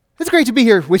great to be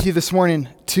here with you this morning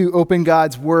to open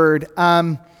God's Word.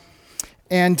 Thank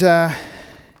you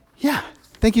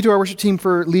to our worship team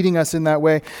for leading us in that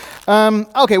way.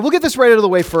 Okay, we'll get this right out of the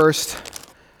way first.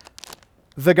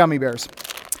 The gummy bears.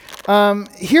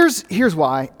 Here's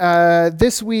why.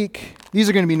 This week, these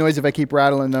are going to be noisy if I keep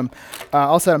rattling them.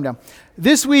 I'll set them down.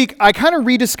 This week, I kind of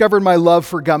rediscovered my love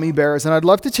for gummy bears, and I'd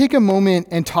love to take a moment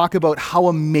and talk about how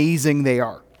amazing they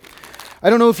are. I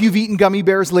don't know if you've eaten gummy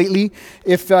bears lately,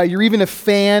 if you're even a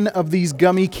fan of these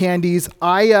gummy candies.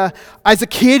 As a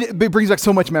kid, it brings back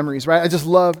so much memories, right? I just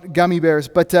loved gummy bears,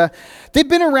 but they've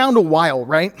been around a while,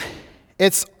 right?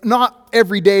 It's not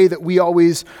every day that we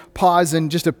always pause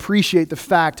and just appreciate the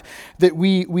fact that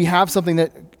we have something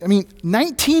that,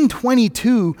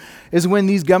 1922 is when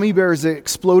these gummy bears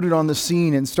exploded on the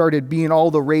scene and started being all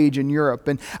the rage in Europe.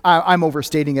 And I'm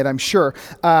overstating it, I'm sure.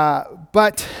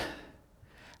 But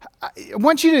I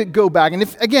want you to go back, and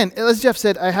if, again, as Jeff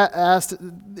said, I asked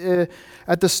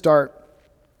at the start,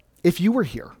 if you were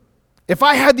here, if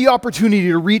I had the opportunity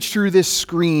to reach through this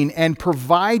screen and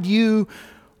provide you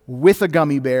with a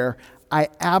gummy bear, I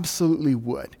absolutely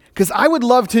would, because I would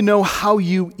love to know how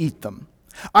you eat them.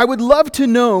 I would love to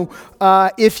know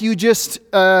if you just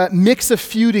mix a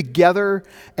few together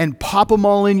and pop them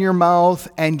all in your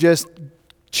mouth and just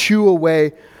chew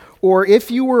away, or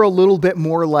if you were a little bit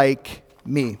more like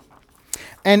me.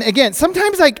 And again,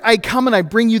 sometimes I come and I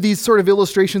bring you these sort of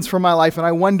illustrations from my life, and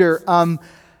I wonder, am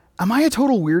I a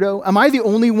total weirdo? Am I the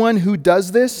only one who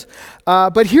does this?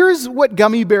 But here's what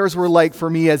gummy bears were like for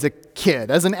me as a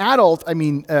kid. As an adult,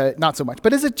 not so much,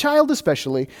 but as a child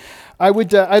especially,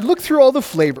 I'd look through all the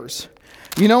flavors.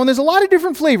 And there's a lot of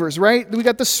different flavors, right? We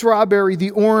got the strawberry, the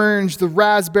orange, the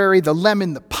raspberry, the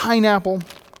lemon, the pineapple.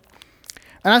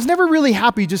 And I was never really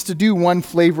happy just to do one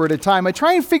flavor at a time. I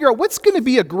try and figure out what's going to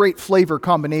be a great flavor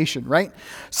combination, right?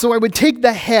 So I would take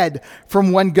the head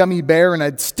from one gummy bear and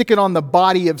I'd stick it on the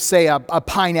body of, say, a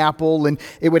pineapple, and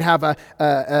it would have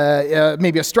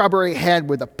maybe a strawberry head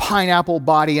with a pineapple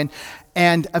body.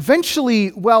 And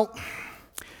eventually,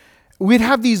 we'd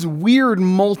have these weird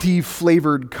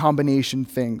multi-flavored combination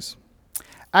things.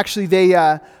 Actually,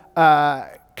 they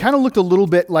kind of looked a little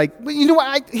bit like,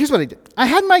 here's what I did. I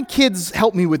had my kids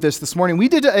help me with this morning. We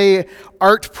did a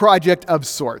art project of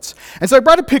sorts. And so I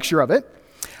brought a picture of it,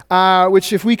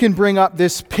 which if we can bring up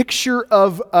this picture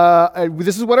of,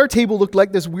 this is what our table looked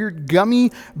like, this weird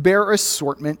gummy bear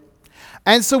assortment.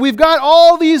 And so we've got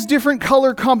all these different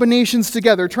color combinations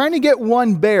together, trying to get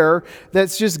one bear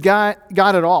that's just got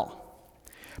it all.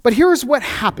 But here's what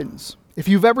happens. If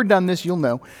you've ever done this, you'll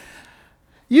know.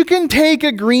 You can take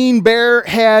a green bear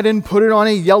head and put it on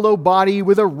a yellow body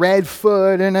with a red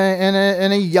foot and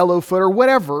a yellow foot or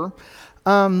whatever,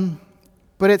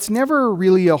 but it's never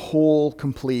really a whole,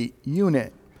 complete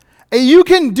unit. You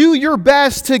can do your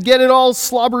best to get it all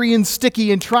slobbery and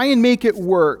sticky and try and make it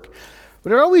work,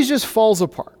 but it always just falls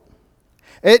apart.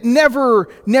 It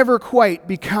never quite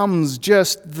becomes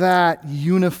just that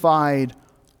unified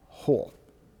whole.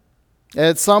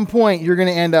 At some point, you're going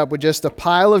to end up with just a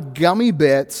pile of gummy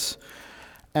bits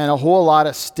and a whole lot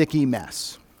of sticky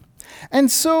mess.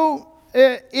 And so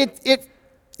it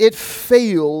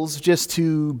fails just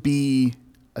to be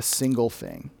a single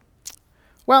thing.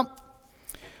 Well,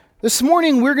 this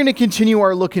morning we're going to continue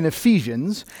our look in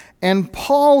Ephesians, and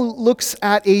Paul looks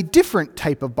at a different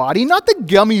type of body, not the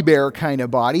gummy bear kind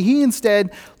of body. He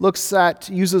instead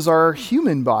uses our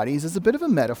human bodies as a bit of a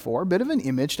metaphor, a bit of an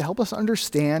image to help us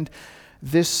understand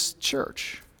this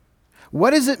church. What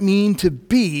does it mean to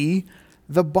be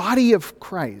the body of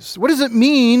Christ? What does it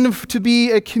mean to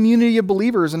be a community of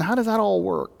believers, and how does that all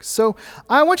work? So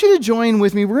I want you to join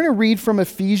with me. We're going to read from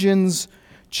Ephesians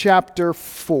chapter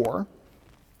 4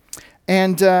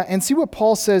 and see what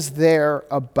Paul says there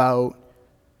about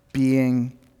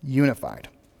being unified.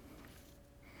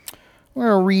 We're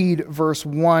going to read verse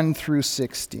 1 through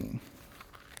 16.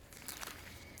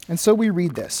 And so we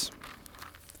read this.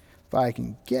 If I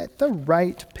can get the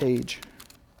right page.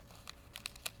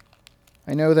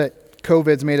 I know that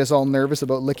COVID's made us all nervous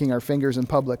about licking our fingers in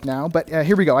public now, but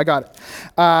here we go. I got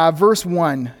it. Verse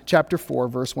 1, chapter 4,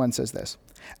 verse 1 says this.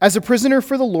 As a prisoner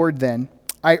for the Lord, then,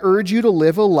 I urge you to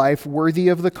live a life worthy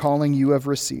of the calling you have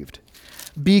received.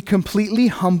 Be completely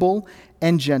humble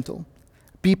and gentle.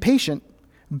 Be patient,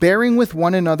 bearing with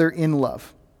one another in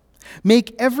love.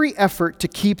 Make every effort to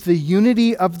keep the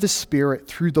unity of the Spirit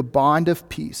through the bond of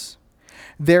peace.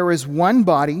 There is one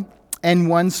body and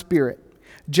one Spirit,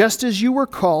 just as you were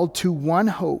called to one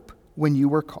hope when you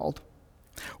were called.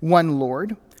 One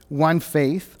Lord, one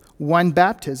faith, one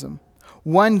baptism,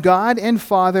 one God and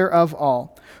Father of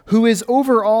all, who is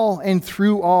over all and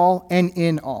through all and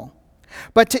in all.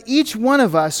 But to each one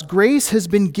of us, grace has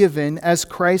been given as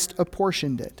Christ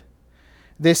apportioned it.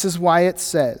 This is why it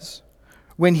says,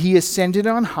 when he ascended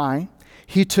on high,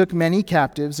 he took many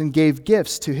captives and gave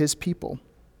gifts to his people.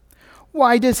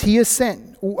 Why does he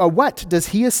ascend? What does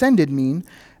he ascended mean,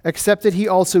 except that he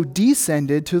also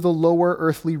descended to the lower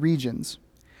earthly regions?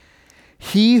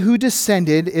 He who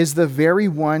descended is the very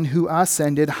one who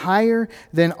ascended higher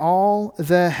than all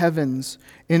the heavens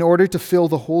in order to fill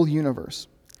the whole universe.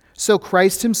 So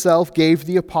Christ himself gave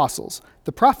the apostles,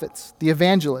 the prophets, the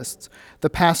evangelists, the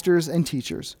pastors and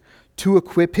teachers to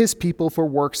equip his people for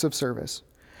works of service,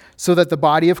 so that the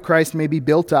body of Christ may be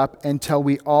built up until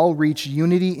we all reach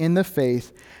unity in the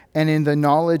faith and in the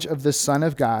knowledge of the Son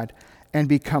of God and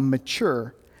become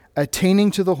mature,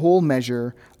 attaining to the whole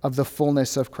measure of the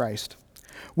fullness of Christ.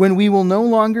 Then we will no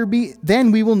longer be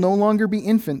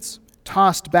infants,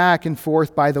 tossed back and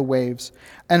forth by the waves,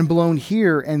 and blown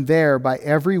here and there by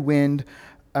every wind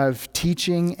of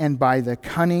teaching and by the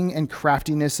cunning and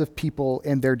craftiness of people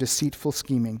in their deceitful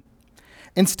scheming.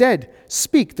 Instead,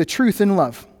 speak the truth in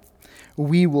love.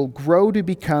 We will grow to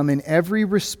become in every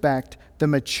respect the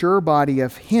mature body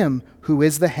of him who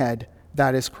is the head,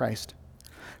 that is Christ.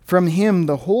 From him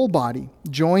the whole body,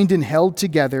 joined and held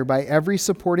together by every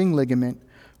supporting ligament,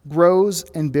 grows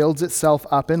and builds itself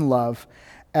up in love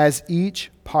as each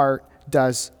part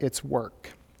does its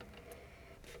work.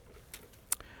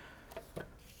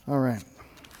 All right.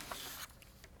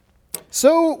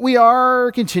 So we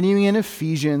are continuing in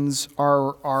Ephesians,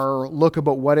 our look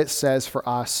about what it says for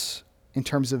us in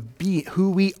terms of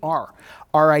who we are,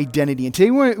 our identity. And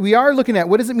today we are looking at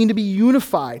what does it mean to be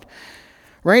unified,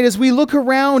 right? As we look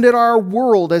around at our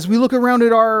world, as we look around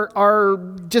at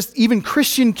our just even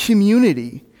Christian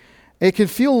community, it can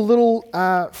feel a little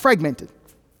fragmented,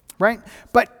 right?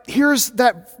 But here's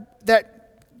that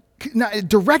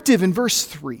directive in verse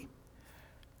 3.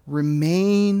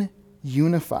 Remain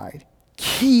unified.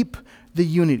 Keep the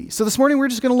unity. So this morning we're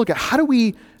just going to look at how do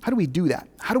we do that?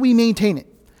 How do we maintain it?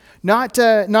 Not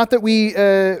that we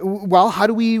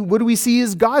what do we see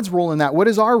as God's role in that? What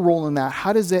is our role in that?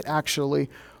 How does it actually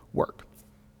work?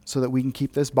 So that we can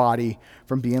keep this body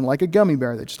from being like a gummy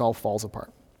bear that just all falls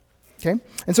apart. Okay?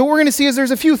 And so what we're going to see is there's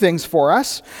a few things for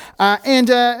us.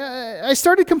 I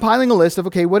started compiling a list of,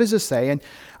 okay, what does this say? And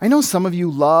I know some of you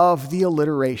love the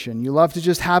alliteration. You love to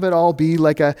just have it all be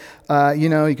like you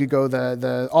could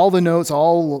go all the notes,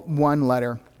 all one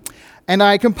letter. And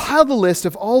I compiled a list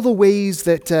of all the ways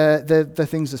that the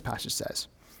things this passage says.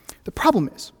 The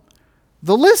problem is,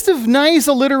 the list of nice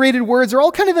alliterated words are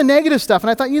all kind of the negative stuff.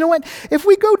 And I thought, you know what? If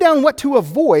we go down what to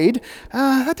avoid,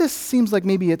 that just seems like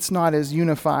maybe it's not as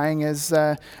unifying as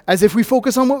if we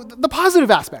focus on the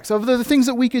positive aspects of the things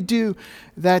that we could do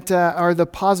that are the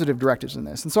positive directives in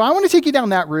this. And so I want to take you down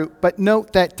that route, but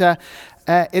note that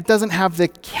it doesn't have the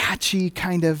catchy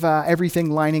kind of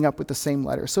everything lining up with the same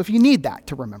letter. So if you need that,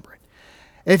 to remember it.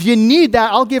 If you need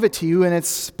that, I'll give it to you,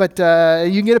 but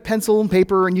you can get a pencil and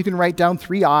paper and you can write down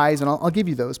 3 I's and I'll give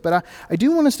you those. But I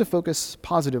do want us to focus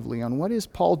positively on what is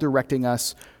Paul directing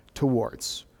us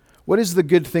towards. What is the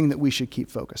good thing that we should keep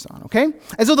focused on, okay?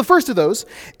 And so the first of those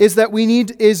is that we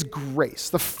need is grace.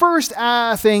 The first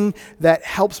thing that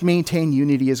helps maintain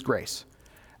unity is grace.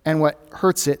 And what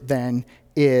hurts it then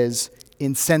is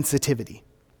insensitivity,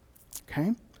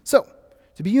 okay? So,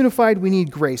 to be unified, we need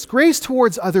grace. Grace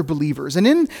towards other believers.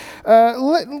 And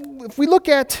if we look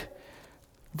at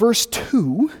verse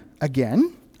 2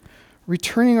 again,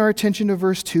 returning our attention to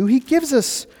verse 2, he gives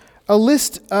us a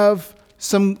list of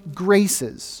some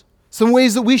graces, some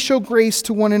ways that we show grace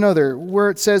to one another, where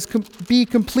it says, be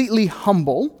completely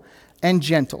humble and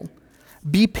gentle,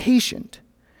 be patient,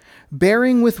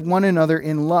 bearing with one another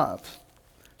in love.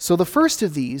 So the first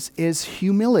of these is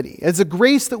humility. It's a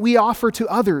grace that we offer to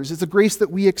others. It's a grace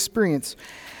that we experience.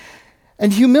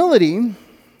 And humility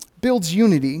builds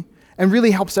unity and really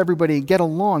helps everybody get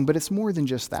along, but it's more than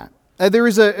just that. There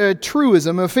is a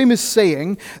truism, a famous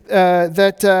saying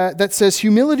that says,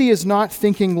 humility is not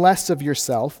thinking less of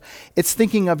yourself, it's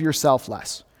thinking of yourself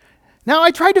less. Now,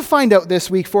 I tried to find out this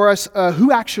week for us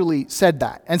who actually said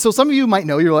that. And so some of you might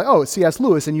know, you're like, oh, it's C.S.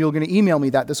 Lewis, and you're going to email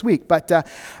me that this week. But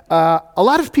a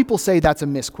lot of people say that's a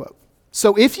misquote.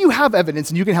 So if you have evidence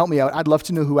and you can help me out, I'd love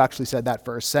to know who actually said that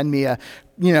first. Send me a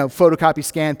photocopy,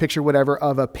 scan, picture, whatever,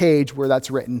 of a page where that's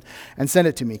written and send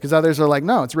it to me. Because others are like,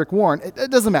 no, it's Rick Warren.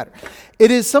 It doesn't matter. It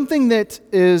is something that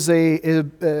is a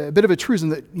bit of a truism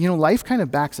that, life kind of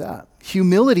backs up.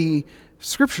 Humility,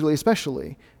 scripturally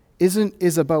especially,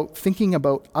 is about thinking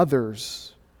about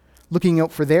others, looking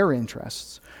out for their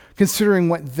interests, considering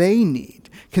what they need,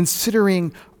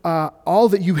 considering all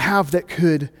that you have that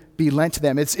could be lent to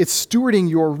them. It's stewarding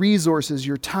your resources,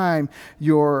 your time,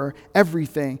 your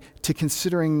everything, to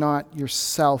considering not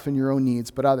yourself and your own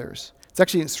needs, but others. It's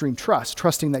actually extreme trust,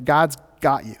 trusting that God's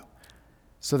got you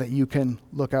so that you can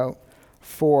look out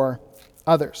for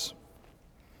others,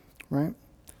 right?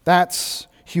 That's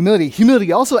humility.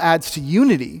 Humility also adds to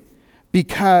unity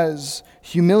because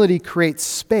humility creates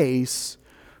space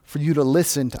for you to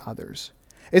listen to others.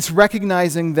 It's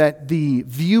recognizing that the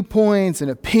viewpoints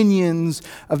and opinions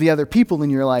of the other people in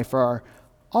your life are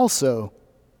also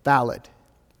valid,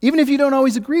 even if you don't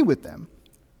always agree with them.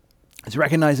 It's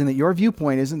recognizing that your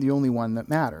viewpoint isn't the only one that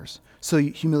matters. So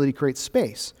humility creates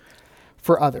space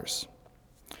for others.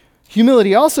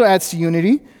 Humility also adds to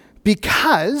unity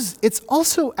because it's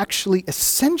also actually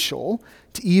essential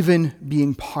to even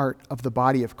being part of the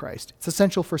body of Christ. It's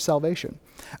essential for salvation.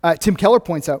 Tim Keller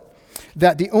points out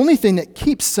that the only thing that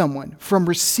keeps someone from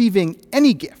receiving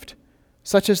any gift,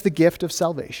 such as the gift of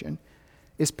salvation,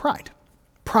 is pride.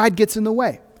 Pride gets in the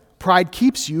way. Pride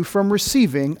keeps you from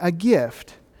receiving a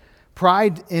gift.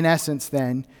 Pride, in essence,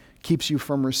 then, keeps you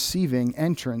from receiving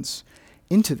entrance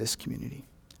into this community.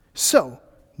 So,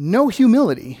 no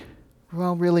humility,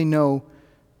 well, really no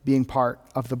being part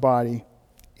of the body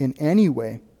in any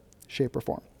way, shape, or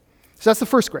form. So that's the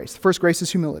first grace. The first grace is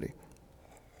humility.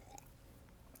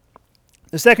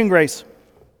 The second grace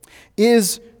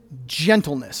is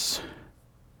gentleness,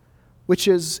 which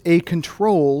is a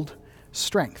controlled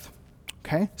strength.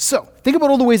 Okay? So, think about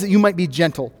all the ways that you might be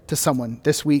gentle to someone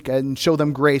this week and show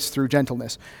them grace through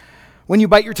gentleness. When you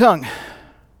bite your tongue,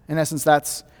 in essence,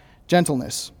 that's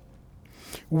gentleness.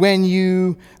 When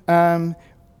you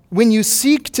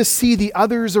seek to see the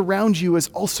others around you as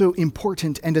also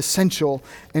important and essential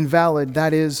and valid,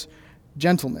 that is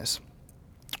gentleness.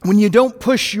 When you don't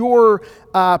push your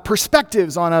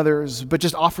perspectives on others, but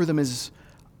just offer them as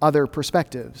other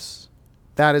perspectives,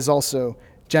 that is also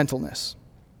gentleness.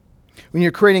 When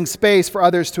you're creating space for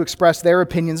others to express their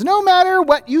opinions, no matter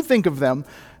what you think of them,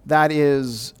 that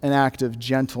is an act of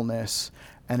gentleness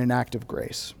and an act of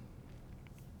grace.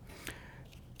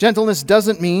 Gentleness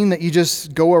doesn't mean that you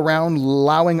just go around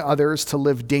allowing others to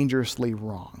live dangerously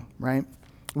wrong, right?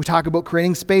 We talk about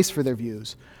creating space for their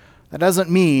views. That doesn't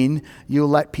mean you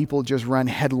let people just run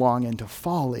headlong into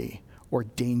folly or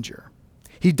danger.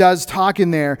 He does talk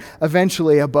in there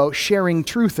eventually about sharing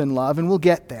truth and love, and we'll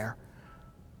get there.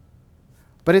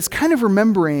 But it's kind of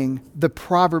remembering what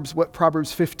Proverbs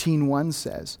 15:1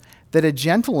 says, that a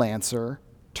gentle answer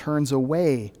turns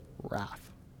away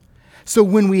wrath. So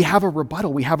when we have a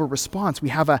rebuttal, we have a response, we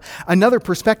have another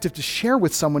perspective to share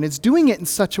with someone, it's doing it in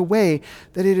such a way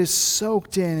that it is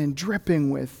soaked in and dripping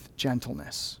with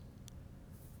gentleness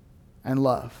and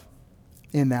love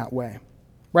in that way,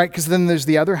 right? Because then there's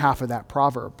the other half of that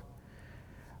proverb.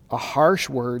 A harsh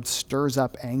word stirs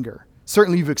up anger.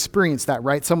 Certainly you've experienced that,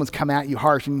 right? Someone's come at you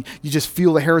harsh and you just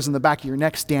feel the hairs in the back of your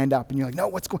neck stand up and you're like, no,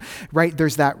 what's going on? Right?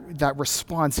 There's that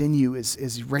response in you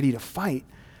is ready to fight.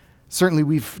 Certainly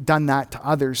we've done that to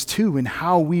others too in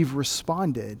how we've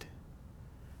responded.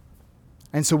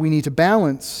 And so we need to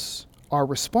balance our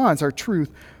response, our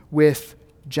truth, with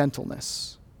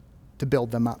gentleness to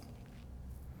build them up.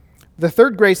 The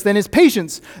third grace then is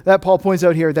patience that Paul points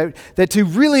out here, that to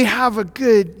really have a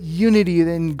good unity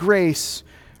in grace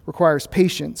requires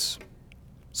patience.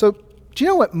 So do you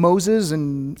know what Moses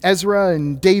and Ezra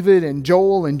and David and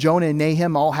Joel and Jonah and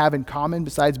Nahum all have in common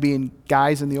besides being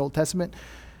guys in the Old Testament?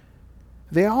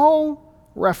 They all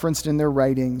referenced in their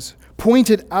writings,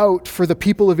 pointed out for the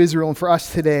people of Israel and for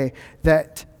us today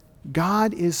that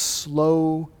God is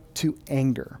slow to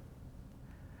anger.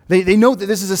 They know that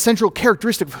this is a central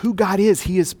characteristic of who God is.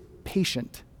 He is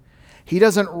patient. He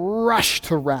doesn't rush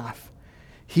to wrath.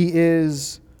 He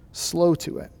is slow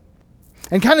to it.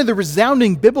 And kind of the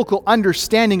resounding biblical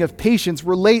understanding of patience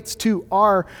relates to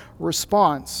our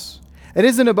response. It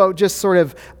isn't about just sort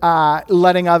of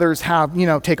letting others have,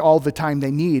 take all the time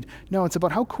they need. No, it's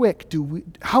about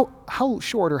how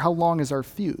short or how long is our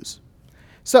fuse.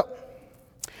 So,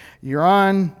 you're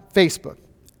on Facebook,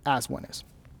 as one is,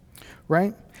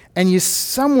 right? And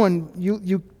someone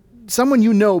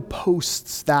you know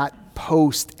posts that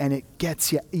post and it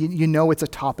gets you, it's a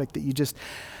topic that you just,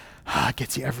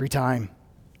 gets you every time,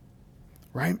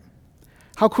 right?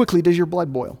 How quickly does your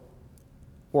blood boil?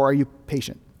 Or are you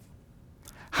patient?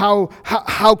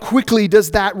 How quickly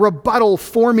does that rebuttal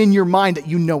form in your mind that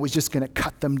is just going to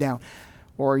cut them down?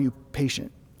 Or are you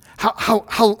patient? How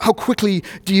quickly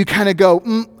do you kind of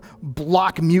go,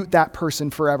 block, mute that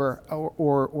person forever?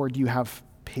 Or do you have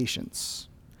patience?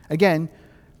 Again,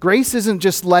 grace isn't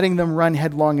just letting them run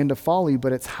headlong into folly,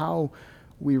 but it's how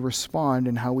we respond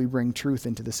and how we bring truth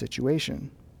into the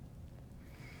situation.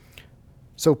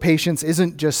 So patience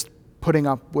isn't just putting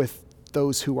up with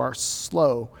those who are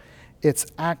slow. It's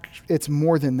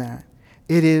more than that.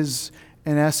 It is,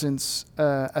 in essence,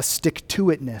 a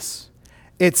stick-to-itness.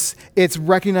 It's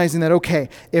recognizing that, okay,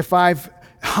 if I've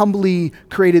humbly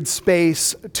created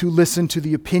space to listen to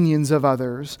the opinions of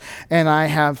others, and I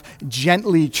have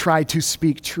gently tried to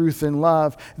speak truth in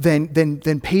love,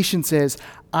 then patience is,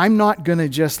 I'm not going to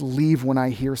just leave when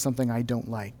I hear something I don't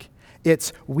like.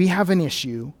 It's, we have an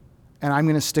issue, and I'm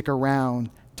going to stick around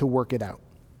to work it out.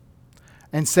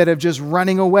 Instead of just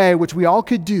running away, which we all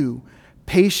could do,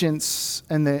 patience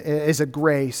is a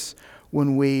grace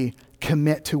when we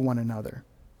commit to one another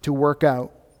to work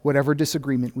out whatever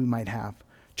disagreement we might have,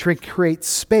 to create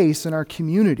space in our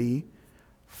community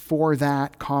for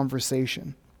that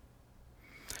conversation.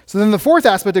 So then the fourth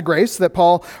aspect of grace that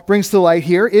Paul brings to light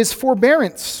here is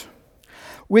forbearance,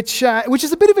 which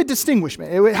is a bit of a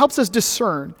distinguishment. It helps us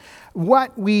discern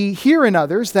what we hear in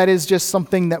others that is just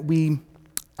something that we,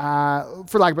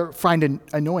 for lack of a better, find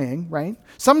annoying, right?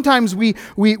 Sometimes we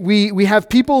have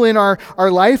people in our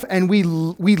life and we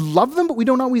love them, but we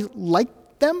don't always like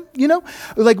them, you know?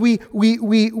 Like we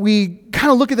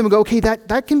kind of look at them and go, okay,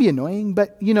 that can be annoying,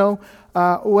 but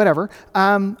whatever.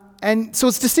 And so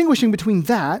it's distinguishing between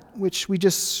that, which we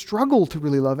just struggle to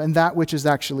really love, and that which is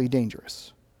actually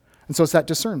dangerous. And so it's that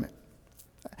discernment.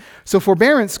 So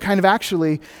forbearance kind of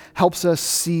actually helps us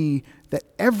see that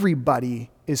everybody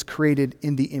is created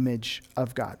in the image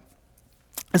of God.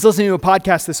 I was listening to a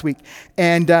podcast this week,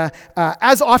 and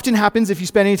as often happens if you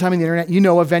spend any time on the internet,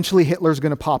 eventually Hitler's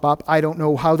going to pop up. I don't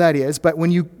know how that is, but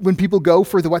when people go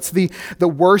for what's the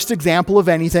worst example of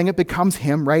anything, it becomes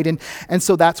him, right? And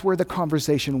so that's where the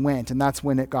conversation went, and that's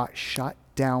when it got shut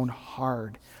down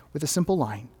hard with a simple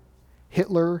line: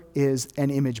 Hitler is an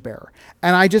image bearer.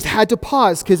 And I just had to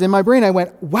pause, because in my brain I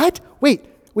went, what? Wait.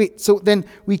 So then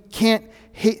we can't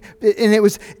hate, and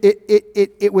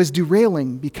it was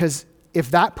derailing, because if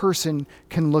that person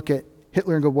can look at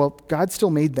Hitler and go, well, God still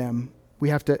made them, we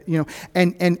have to,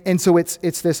 and so it's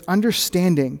this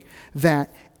understanding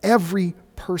that every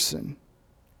person,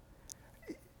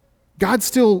 God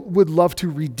still would love to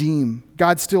redeem.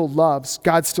 God still loves.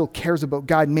 God still cares about.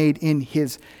 God made in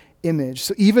his image.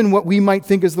 So even what we might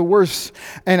think is the worst,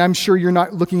 and I'm sure you're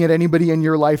not looking at anybody in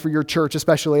your life or your church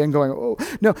especially and going, oh,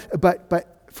 no,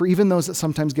 but for even those that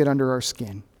sometimes get under our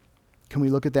skin, can we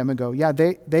look at them and go, yeah,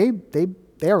 they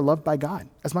are loved by God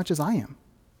as much as I am?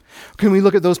 Can we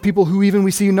look at those people who even we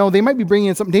see, they might be bringing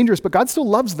in something dangerous, but God still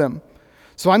loves them.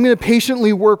 So I'm going to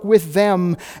patiently work with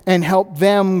them and help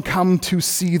them come to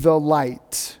see the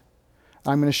light.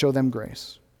 I'm going to show them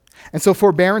grace. And so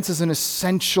forbearance is an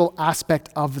essential aspect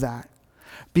of that,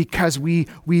 because we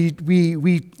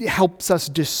helps us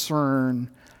discern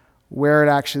where it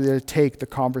actually to take the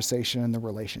conversation and the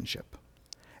relationship.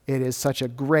 It is such a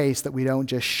grace that we don't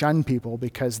just shun people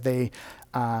because they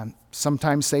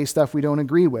sometimes say stuff we don't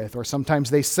agree with, or sometimes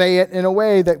they say it in a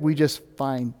way that we just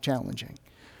find challenging.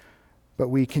 But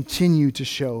we continue to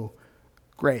show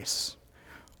grace.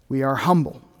 We are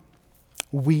humble.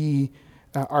 We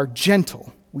are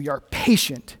gentle. We are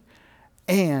patient.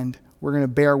 And we're going to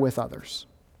bear with others.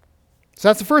 So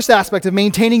that's the first aspect of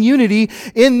maintaining unity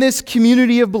in this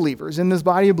community of believers, in this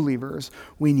body of believers.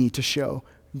 We need to show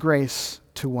grace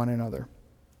to one another.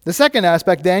 The second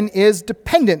aspect then is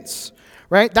dependence,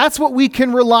 right? That's what we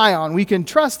can rely on. We can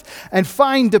trust and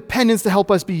find dependence to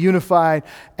help us be unified,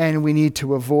 and we need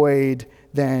to avoid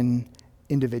then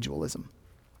individualism.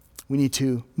 We need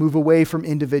to move away from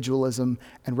individualism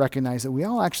and recognize that we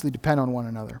all actually depend on one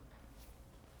another.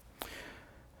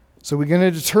 So we're going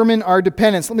to determine our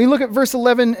dependence. Let me look at verse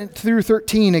 11 through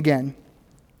 13 again.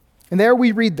 And there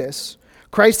we read this: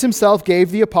 Christ himself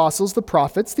gave the apostles, the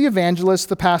prophets, the evangelists,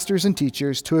 the pastors, and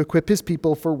teachers to equip his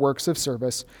people for works of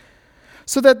service,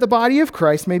 so that the body of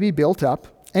Christ may be built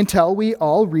up until we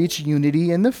all reach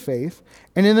unity in the faith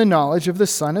and in the knowledge of the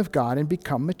Son of God and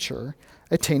become mature,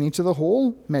 attaining to the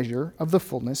whole measure of the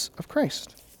fullness of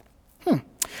Christ.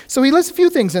 So he lists a few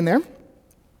things in there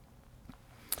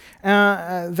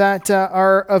that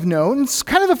are of note. It's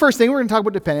kind of the first thing. We're going to talk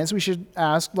about dependence. We should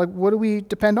ask, what do we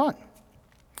depend on?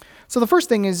 So the first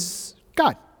thing is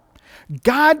God.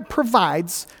 God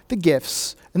provides the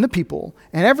gifts and the people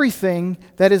and everything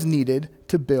that is needed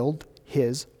to build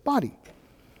his body.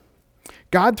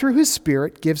 God, through his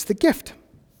Spirit, gives the gift.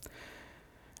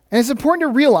 And it's important to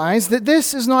realize that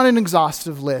this is not an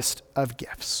exhaustive list of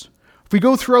gifts. If we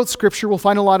go throughout Scripture, we'll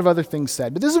find a lot of other things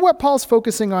said. But this is what Paul's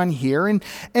focusing on here.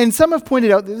 And some have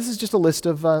pointed out that this is just a list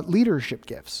of leadership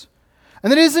gifts.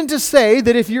 And that isn't to say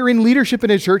that if you're in leadership in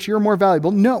a church, you're more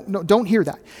valuable. No, don't hear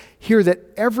that. Hear that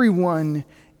everyone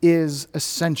is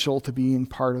essential to being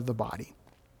part of the body.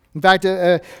 In fact,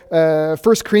 1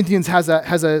 Corinthians has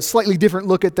a slightly different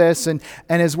look at this and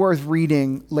is worth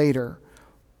reading later.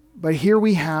 But here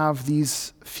we have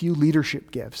these few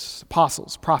leadership gifts: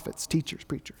 apostles, prophets, teachers,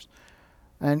 preachers.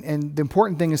 And the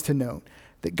important thing is to note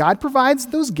that God provides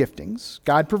those giftings.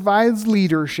 God provides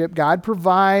leadership. God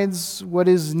provides what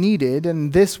is needed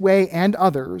in this way and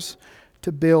others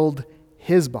to build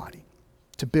his body,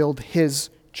 to build his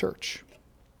church.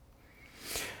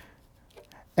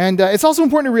 And it's also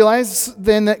important to realize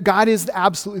then that God is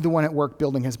absolutely the one at work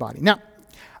building his body. Now,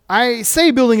 I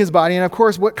say building his body, and of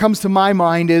course what comes to my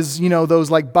mind is,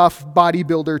 those like buff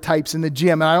bodybuilder types in the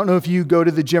gym. And I don't know if you go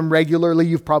to the gym regularly,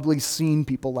 you've probably seen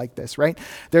people like this, right?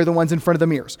 They're the ones in front of the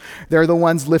mirrors. They're the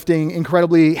ones lifting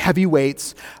incredibly heavy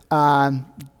weights.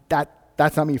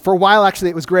 That's not me. For a while,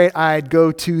 actually, it was great. I'd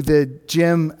go to the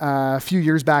gym a few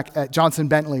years back at Johnson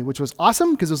Bentley, which was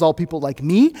awesome because it was all people like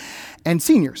me and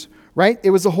seniors. Right? It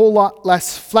was a whole lot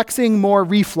less flexing, more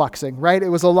refluxing, right? It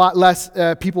was a lot less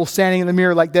people standing in the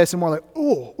mirror like this and more like,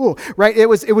 oh, right?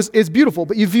 It's beautiful.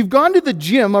 But if you've gone to the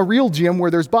gym, a real gym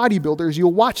where there's bodybuilders,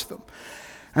 you'll watch them.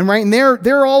 And right, and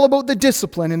they're all about the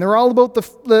discipline, and they're all about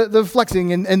the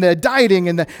flexing and the dieting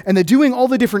and the doing all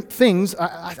the different things.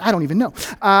 I don't even know.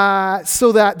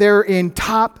 So that they're in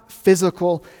top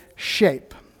physical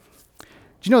shape.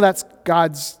 Do you know that's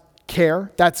God's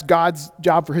care? That's God's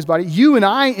job for his body. You and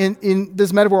I in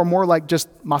this metaphor are more like just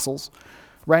muscles,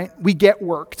 right? We get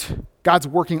worked. God's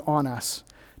working on us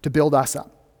to build us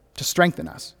up, to strengthen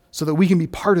us so that we can be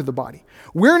part of the body.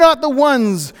 We're not the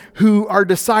ones who are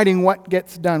deciding what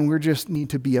gets done. We just need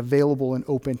to be available and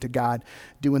open to God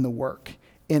doing the work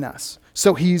in us.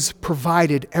 So he's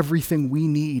provided everything we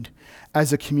need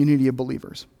as a community of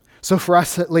believers. So for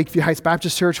us at Lakeview Heights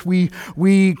Baptist Church, we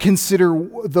consider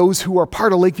those who are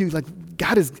part of Lakeview, like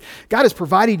God has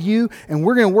provided you, and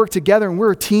we're going to work together, and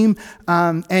we're a team.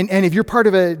 And if you're part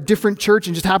of a different church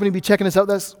and just happen to be checking us out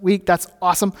this week, that's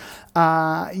awesome.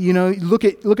 Look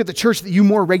at the church that you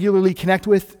more regularly connect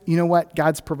with. You know what?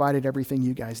 God's provided everything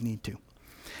you guys need to.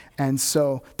 And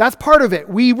so that's part of it.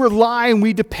 We rely and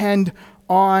we depend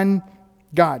on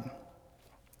God.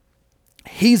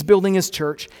 He's building his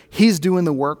church. He's doing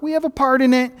the work. We have a part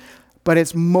in it, but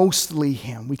it's mostly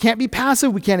him. We can't be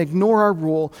passive. We can't ignore our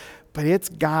role, but it's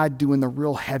God doing the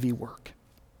real heavy work.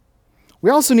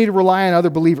 We also need to rely on other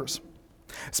believers.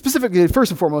 Specifically,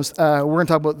 first and foremost, we're going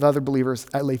to talk about the other believers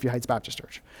at Lakeview Heights Baptist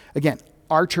Church. Again,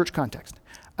 our church context.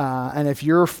 And if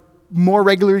you're more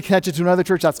regularly connected to another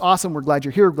church, that's awesome. We're glad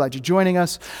you're here. We're glad you're joining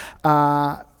us.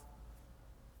 But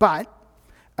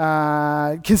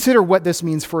consider what this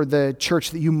means for the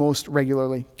church that you most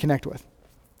regularly connect with.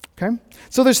 Okay?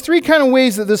 So there's three kind of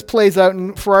ways that this plays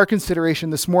out for our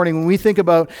consideration this morning when we think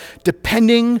about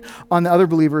depending on the other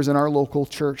believers in our local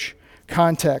church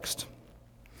context.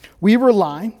 We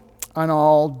rely on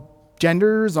all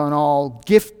genders, on all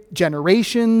gift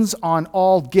generations, on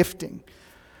all gifting.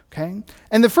 Okay?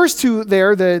 And the first two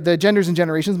there, the genders and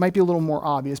generations, might be a little more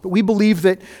obvious, but we believe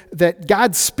that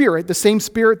God's Spirit, the same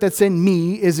Spirit that's in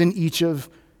me, is in each of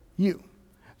you.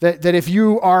 That if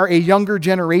you are a younger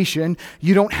generation,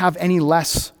 you don't have any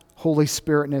less Holy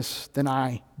Spiritness than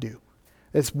I do.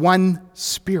 It's one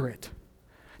Spirit.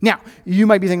 Now, you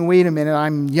might be thinking, wait a minute,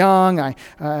 I'm young,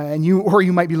 or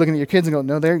you might be looking at your kids and go,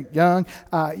 no, they're young.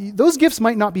 Those gifts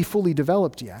might not be fully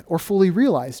developed yet or fully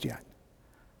realized yet.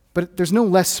 But there's no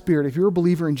less Spirit. If you're a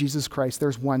believer in Jesus Christ,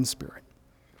 there's one Spirit.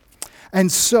 And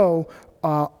so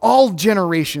all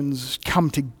generations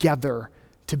come together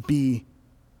to be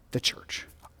the church.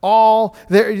 All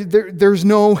genders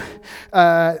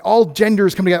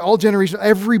come together. All generations,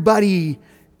 everybody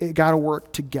got to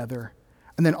work together.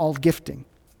 And then all gifting.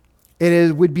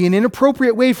 It would be an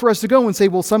inappropriate way for us to go and say,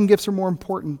 well, some gifts are more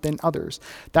important than others.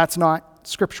 That's not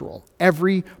scriptural.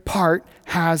 Every part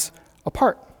has a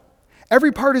part.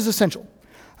 Every part is essential.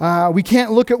 We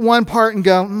can't look at one part and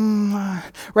go,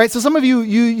 right? So some of you,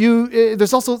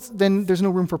 there's no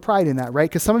room for pride in that, right?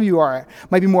 Because some of you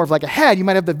might be more of like a head. You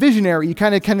might have the visionary. You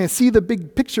kind of see the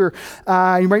big picture.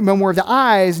 You might know more of the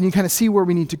eyes, and you kind of see where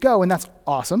we need to go, and that's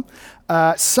awesome.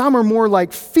 Some are more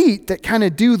like feet that kind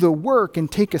of do the work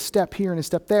and take a step here and a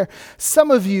step there.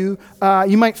 Some of you,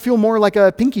 you might feel more like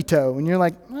a pinky toe, and you're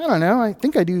like, I don't know, I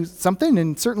think I do something,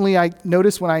 and certainly I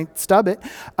notice when I stub it.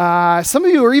 Some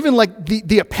of you are even like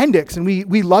the appendix, and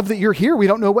we love that you're here. We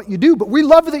don't know what you do, but we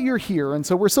love that you're here, and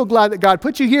so we're so glad that God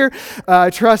put you here.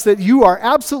 Trust that you are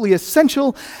absolutely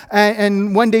essential,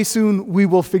 and one day soon we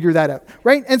will figure that out,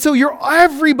 right? And so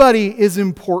everybody is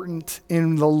important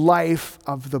in the life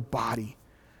of the body.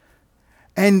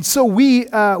 And so we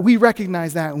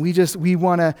recognize that, and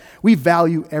we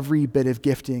value every bit of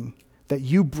gifting that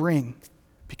you bring,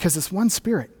 because it's one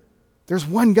Spirit. There's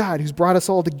one God who's brought us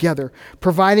all together,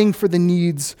 providing for the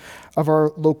needs of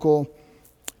our local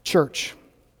church.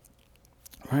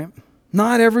 Right?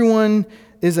 Not everyone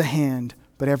is a hand,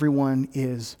 but everyone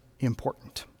is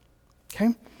important. Okay?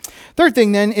 Third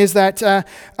thing then is that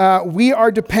we are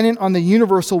dependent on the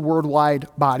universal worldwide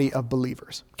body of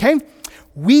believers. Okay?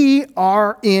 We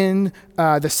are in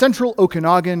the central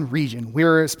Okanagan region.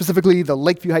 We're specifically the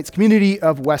Lakeview Heights community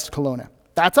of West Kelowna.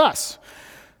 That's us.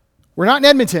 We're not in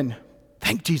Edmonton.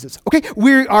 Thank Jesus. Okay,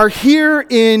 we are here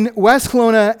in West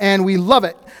Kelowna, and we love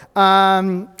it.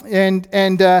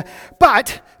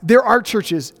 But there are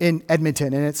churches in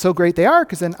Edmonton, and it's so great they are,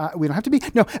 because then we don't have to be.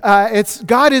 No,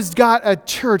 God has got a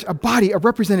church, a body, a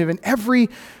representative in every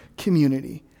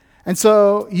community. And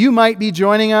so you might be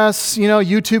joining us.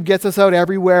 YouTube gets us out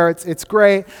everywhere. It's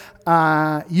great.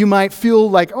 You might feel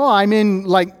like, I'm in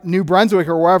like New Brunswick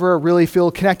or wherever, really feel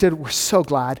connected. We're so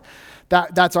glad.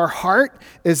 That's our heart,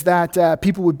 is that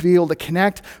people would be able to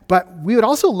connect. But we would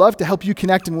also love to help you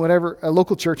connect in whatever a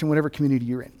local church in whatever community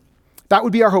you're in. That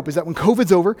would be our hope, is that when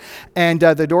COVID's over and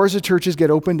the doors of churches get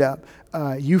opened up,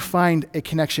 you find a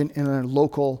connection in a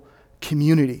local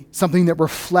community, something that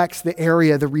reflects the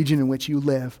area, the region in which you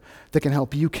live, that can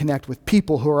help you connect with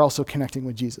people who are also connecting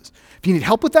with Jesus. If you need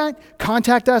help with that,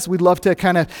 contact us. We'd love to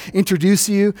kind of introduce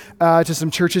you to some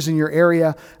churches in your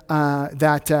area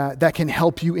that can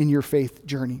help you in your faith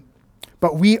journey.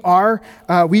 But we don't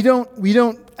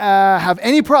have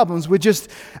any problems with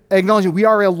just acknowledging we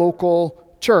are a local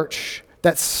church.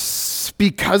 That's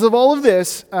because of all of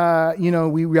this,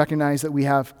 we recognize that we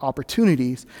have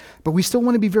opportunities, but we still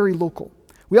want to be very local.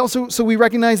 We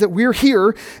recognize that we're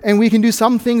here and we can do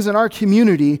some things in our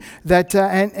community that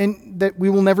and that we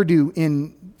will never do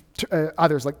in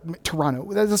others, like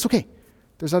Toronto. That's okay.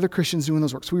 There's other Christians doing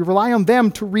those works. So we rely on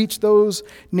them to reach those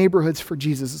neighborhoods for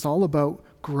Jesus. It's all about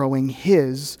growing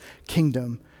His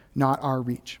kingdom, not our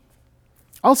reach.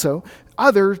 Also,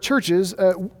 other churches,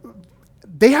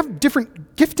 they have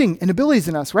different gifting and abilities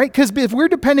than us, right? Because if we're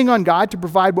depending on God to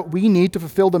provide what we need to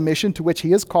fulfill the mission to which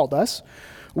He has called us,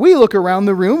 we look around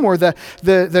the room or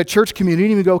the church community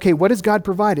and we go, okay, what has God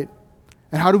provided?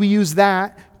 And how do we use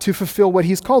that to fulfill what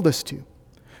He's called us to?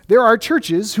 There are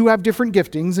churches who have different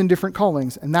giftings and different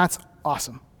callings, and that's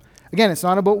awesome. Again, it's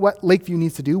not about what Lakeview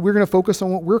needs to do. We're going to focus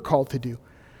on what we're called to do.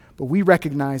 But we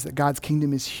recognize that God's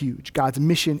kingdom is huge. God's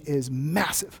mission is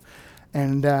massive.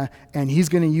 And He's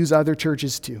going to use other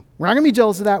churches too. We're not going to be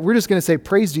jealous of that. We're just going to say,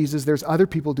 praise Jesus. There's other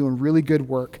people doing really good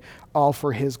work, all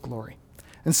for His glory.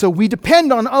 And so we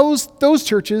depend on those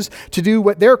churches to do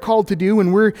what they're called to do,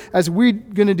 and we're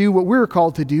going to do what we're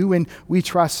called to do, and we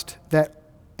trust that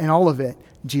in all of it,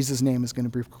 Jesus' name is going to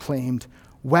be proclaimed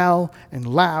well and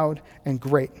loud and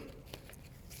great.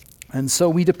 And so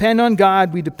we depend on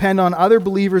God, we depend on other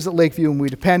believers at Lakeview, and we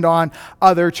depend on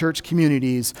other church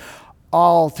communities,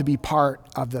 all to be part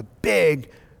of the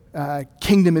big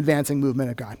kingdom-advancing movement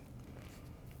of God.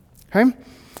 Okay?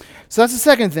 So that's the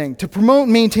second thing. To promote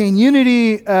and maintain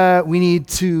unity, we need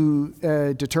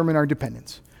to determine our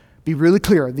dependence. Be really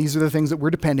clear. These are the things that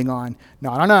we're depending on,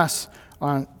 not on us,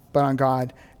 but on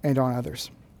God and on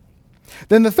others.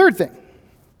 Then the third thing,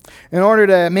 in order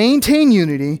to maintain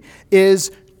unity,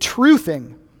 is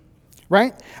truthing,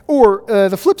 right? Or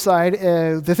the flip side,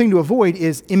 the thing to avoid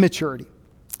is immaturity.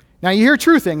 Now you hear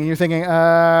truthing and you're thinking,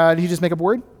 did you just make up a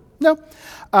word? No.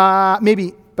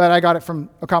 Maybe, but I got it from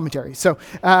a commentary. So,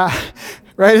 right?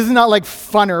 This is not like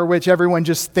funner, which everyone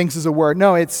just thinks is a word.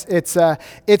 No, it's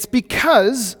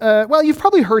because, you've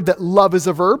probably heard that love is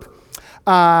a verb.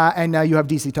 And now you have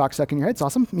DC Talk stuck in your head. It's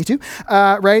awesome. Me too.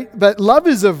 Right? But love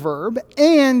is a verb,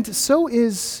 and so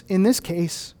is, in this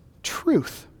case,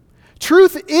 truth.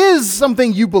 Truth is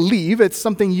something you believe. It's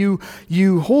something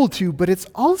you hold to, but it's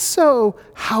also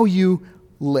how you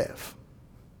live.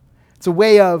 It's a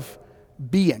way of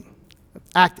being,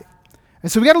 acting.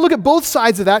 And so we got to look at both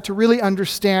sides of that to really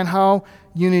understand how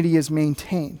unity is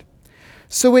maintained.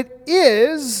 So it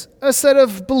is a set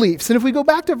of beliefs. And if we go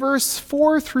back to verse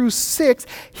 4 through 6,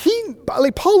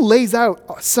 Paul lays out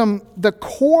the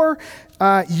core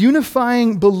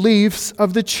unifying beliefs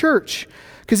of the church.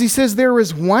 Because he says there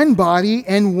is one body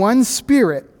and one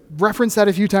Spirit. Referenced that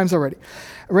a few times already.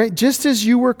 Right? Just as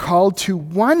you were called to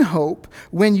one hope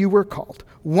when you were called.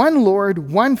 One Lord,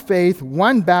 one faith,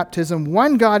 one baptism,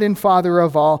 one God and Father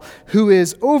of all, who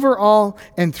is over all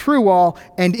and through all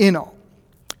and in all.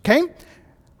 Okay?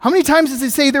 How many times does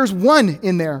it say there's one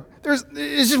in there?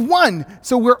 It's just one.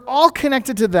 So we're all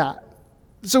connected to that.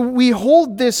 So we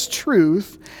hold this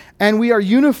truth, and we are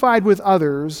unified with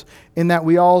others in that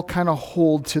we all kind of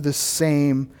hold to the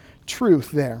same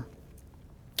truth there.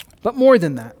 But more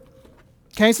than that.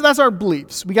 Okay, so that's our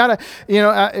beliefs. We got to,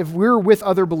 if we're with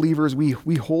other believers,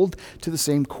 we hold to the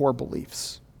same core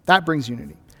beliefs. That brings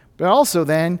unity. But also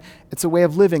then, it's a way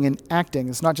of living and acting.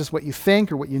 It's not just what you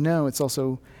think or what you know, it's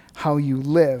also how you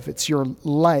live. It's your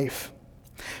life.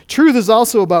 Truth is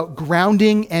also about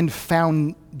grounding and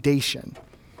foundation.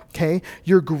 Okay,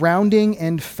 your grounding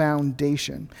and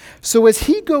foundation. So as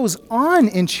he goes on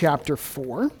in chapter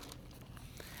 4,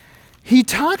 he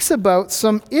talks about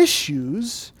some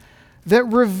issues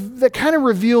that kind of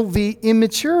reveal the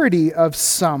immaturity of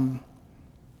some.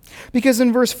 Because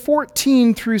in verse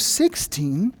 14 through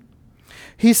 16,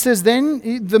 he says,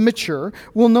 then the mature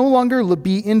will no longer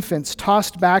be infants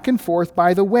tossed back and forth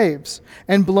by the waves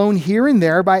and blown here and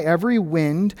there by every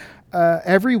wind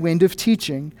of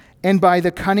teaching, and by the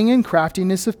cunning and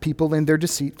craftiness of people in their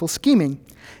deceitful scheming.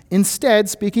 Instead,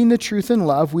 speaking the truth in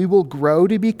love, we will grow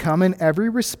to become in every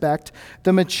respect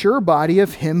the mature body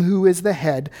of him who is the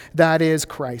head, that is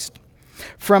Christ.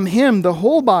 From him, the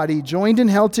whole body, joined and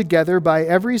held together by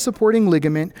every supporting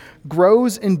ligament,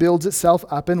 grows and builds itself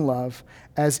up in love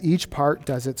as each part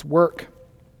does its work.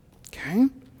 Okay?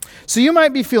 So you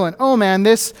might be feeling, oh man,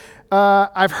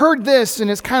 I've heard this and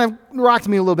it's kind of rocked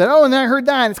me a little bit. Oh, and then I heard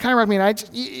that and it's kind of rocked me. And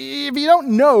if you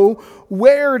don't know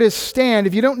where to stand,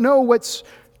 if you don't know what's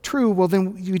true, well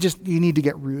then you need to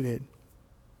get rooted.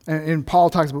 And Paul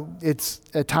talks about it's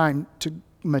a time to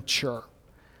mature.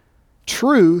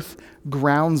 Truth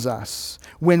grounds us.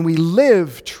 When we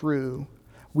live true,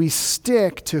 we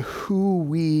stick to who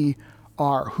we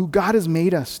are, who God has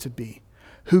made us to be,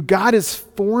 who God has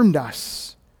formed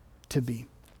us to be.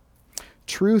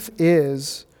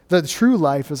 The true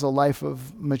life is a life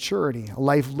of maturity, a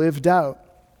life lived out.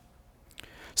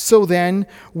 So then,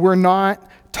 we're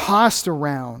not tossed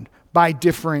around by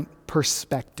different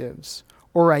perspectives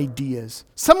or ideas,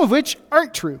 some of which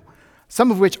aren't true,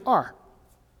 some of which are,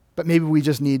 but maybe we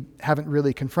just haven't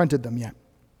really confronted them yet.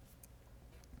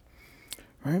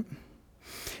 Right?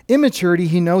 Immaturity,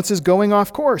 he notes, is going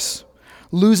off course,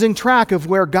 losing track of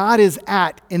where God is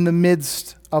at in the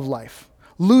midst of life.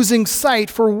 Losing sight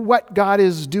for what God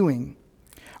is doing.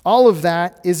 All of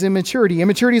that is immaturity.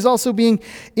 Immaturity is also being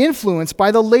influenced by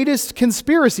the latest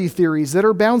conspiracy theories that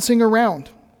are bouncing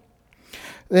around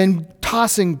and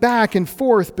tossing back and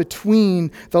forth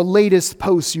between the latest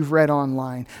posts you've read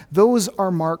online. Those are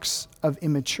marks of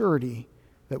immaturity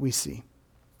that we see.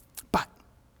 But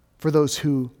for those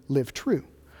who live true,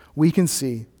 we can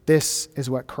see this is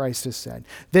what Christ has said.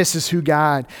 This is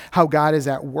how God is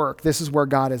at work. This is where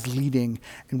God is leading,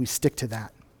 and we stick to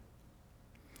that.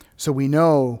 So we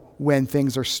know when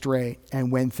things are straight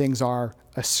and when things are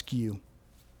askew.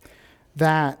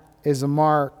 That is a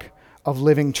mark of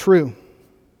living true.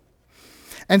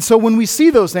 And so when we see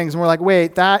those things and we're like,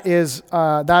 wait, that's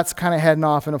kind of heading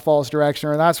off in a false direction,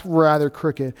 or that's rather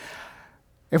crooked.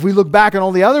 If we look back on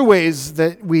all the other ways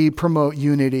that we promote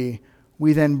unity,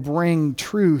 we then bring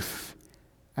truth,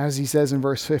 as he says in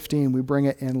verse 15, we bring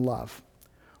it in love.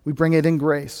 We bring it in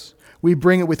grace. We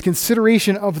bring it with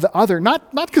consideration of the other,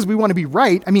 not because we want to be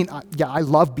right. I mean, I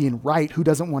love being right. Who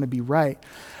doesn't want to be right?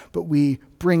 But we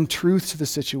bring truth to the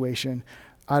situation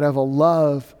out of a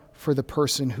love for the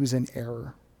person who's in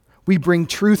error. We bring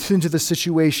truth into the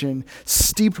situation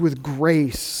steeped with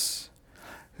grace.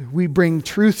 We bring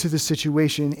truth to the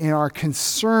situation in our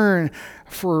concern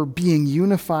for being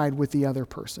unified with the other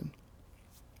person.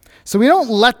 So we don't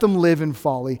let them live in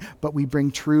folly, but we bring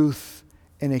truth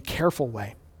in a careful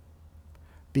way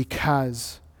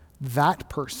because that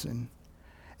person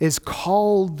is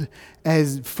called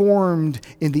as formed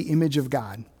in the image of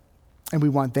God, and we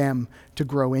want them to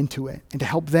grow into it and to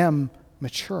help them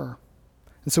mature.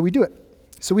 And so we do it.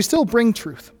 So we still bring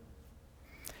truth.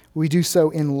 We do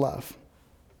so in love.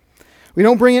 We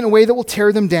don't bring it in a way that will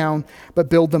tear them down, but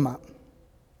build them up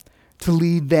to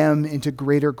lead them into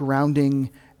greater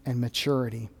grounding and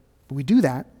maturity. But we do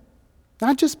that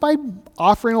not just by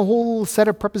offering a whole set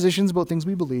of prepositions about things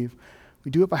we believe. We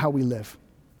do it by how we live.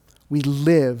 We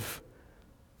live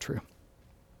true.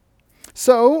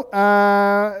 So,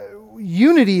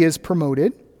 unity is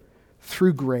promoted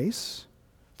through grace,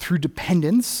 through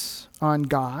dependence on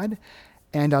God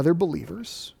and other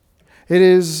believers. It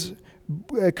is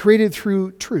created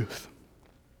through truth.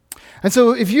 And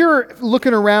so if you're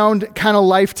looking around kind of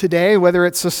life today, whether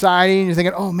it's society, and you're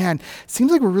thinking, oh man, it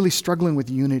seems like we're really struggling with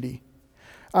unity.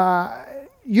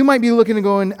 You might be looking and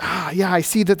going, yeah, I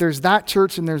see that there's that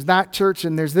church and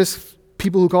there's this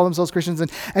people who call themselves Christians.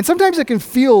 And sometimes it can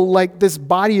feel like this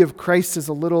body of Christ is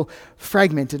a little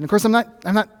fragmented. And of course, I'm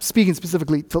not speaking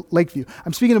specifically to Lakeview.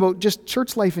 I'm speaking about just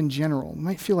church life in general. You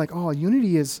might feel like, oh,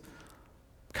 unity is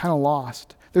kind of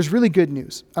lost. There's really good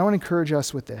news. I want to encourage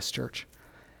us with this, church.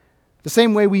 The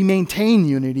same way we maintain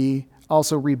unity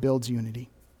also rebuilds unity.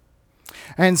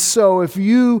 And so if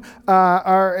you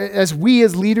are, as we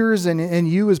as leaders and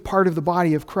you as part of the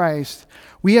body of Christ,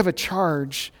 we have a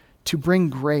charge to bring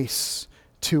grace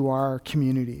to our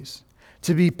communities,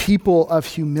 to be people of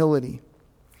humility,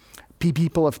 be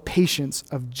people of patience,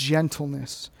 of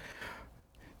gentleness,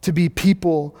 to be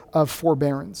people of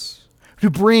forbearance, to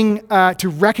bring, to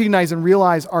recognize and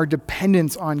realize our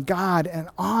dependence on God and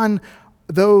on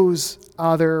those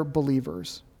other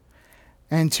believers,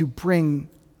 and to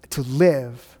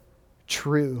live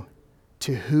true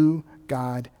to who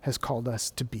God has called us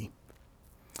to be.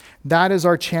 That is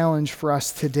our challenge for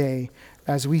us today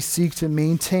as we seek to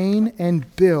maintain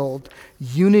and build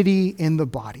unity in the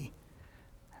body,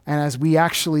 and as we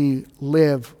actually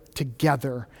live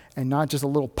together and not just a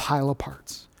little pile of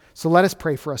parts. So let us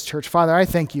pray for us, church. Father, I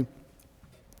thank you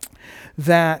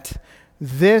that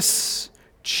this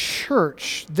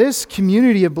church, this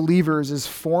community of believers is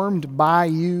formed by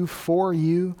you, for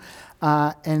you,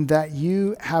 and that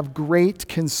you have great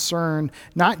concern,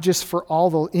 not just for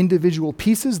all the individual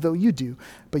pieces, though you do,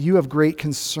 but you have great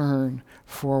concern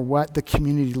for what the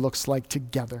community looks like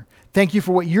together. Thank you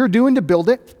for what you're doing to build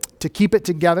it, to keep it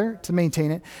together, to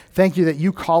maintain it. Thank you that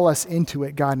you call us into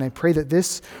it, God, and I pray that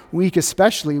this week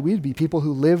especially we'd be people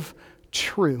who live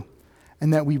true,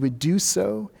 and that we would do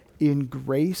so in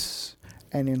grace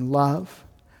and in love,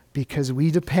 because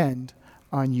we depend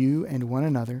on you and one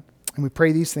another. And we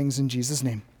pray these things in Jesus'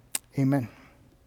 name. Amen.